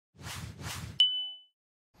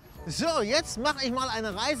So, jetzt mache ich mal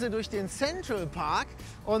eine Reise durch den Central Park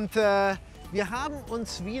und wir haben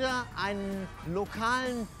uns wieder einen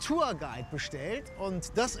lokalen Tourguide bestellt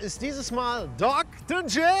und das ist dieses Mal Dr.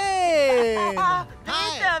 Jane.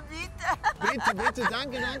 Bitte, bitte. Bitte, bitte,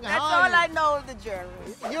 danke, danke. That's all I know of the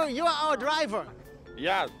Germans. You are our driver.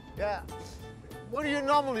 Yeah. Yeah. What do you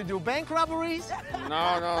normally do? Bank robberies? No,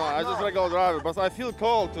 I just regular driver, but I feel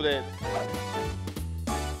cold today.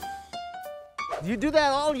 Do you do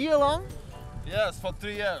that all year long? Yes, for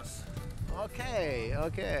 3 years. Okay,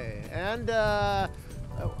 okay. And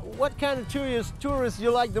what kind of tourists you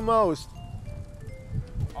like the most?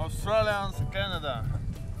 Australians, Canada.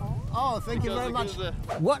 Oh, thank you very much.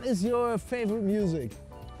 What is your favorite music?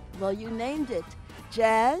 Well, you named it.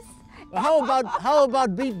 Jazz. How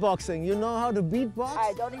about beatboxing? You know how to beatbox?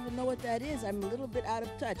 I don't even know what that is. I'm a little bit out of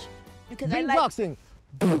touch. Because Beatboxing.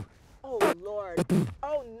 Oh, Lord.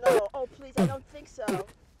 Oh, no. Oh, please, I don't think so.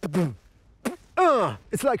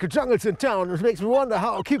 It's like a jungle's in town. It makes me wonder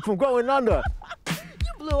how I keep from going under.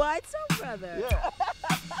 You blue-eyed soul brother. Yeah.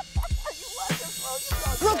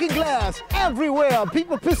 Wonderful. Looking glass everywhere.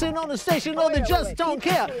 People pissing on the station, or they just don't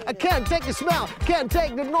care. I can't take the smell, can't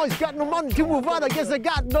take the noise. Got no money to move on, I guess I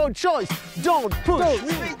got no choice. Don't push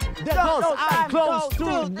me, because I'm close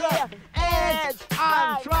to the edge.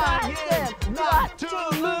 I'm trying not to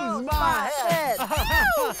lose my head.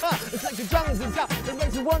 It's like the jungle's in town. It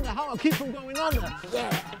makes me wonder how I keep from going under.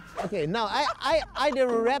 Yeah. Okay, now I did a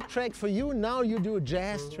rap track for you. Now you do a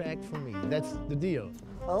jazz track for me. That's the deal.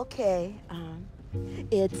 Okay.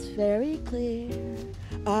 It's very clear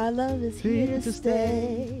our love is here to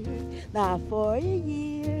stay. Now for a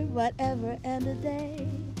year, whatever and a day.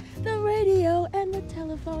 The radio and the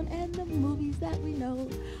telephone and the movies that we know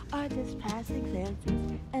are just passing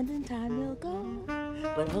fancies, and in time we'll go.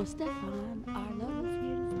 But oh, Stefan, our love is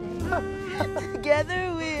here to stay.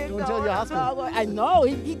 Together we're Don't tell your husband. I know,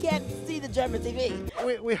 he can't see the German TV.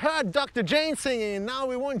 We heard Dr. Jane singing, and now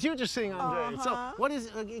we want you to sing, Andre. So, Uh-huh. what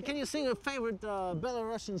is? Can you sing a favorite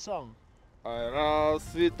Belarusian song?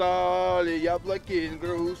 Расцветали яблоки и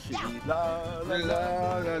груши.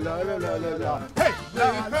 Ла-ла-ла-ла-ла-ла-ла-ла. Hey!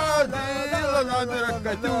 Приходила на берег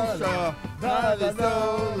Катюша, на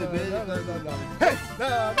веселый берег. Hey!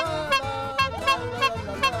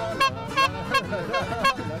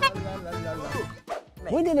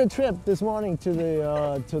 We did a trip this morning to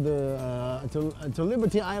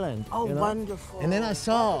Liberty Island. Oh, you know? wonderful. And then I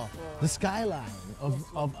saw the skyline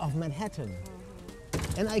of Manhattan.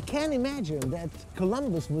 And I can imagine that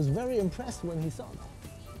Columbus was very impressed when he saw it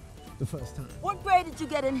the first time. What grade did you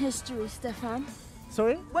get in history, Stefan?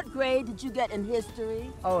 Sorry? What grade did you get in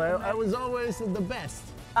history? Oh, I was always the best.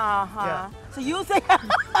 Uh-huh. Yeah. So you think,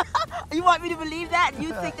 you want me to believe that?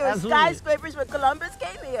 You think there were Absolutely. skyscrapers when Columbus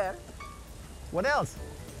came here? What else?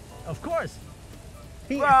 Of course.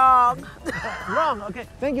 Wrong. Wrong, okay.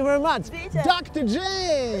 Thank you very much. Bitte. Dr.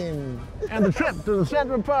 Jane! And the trip to the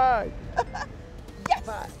Central Park. Yes.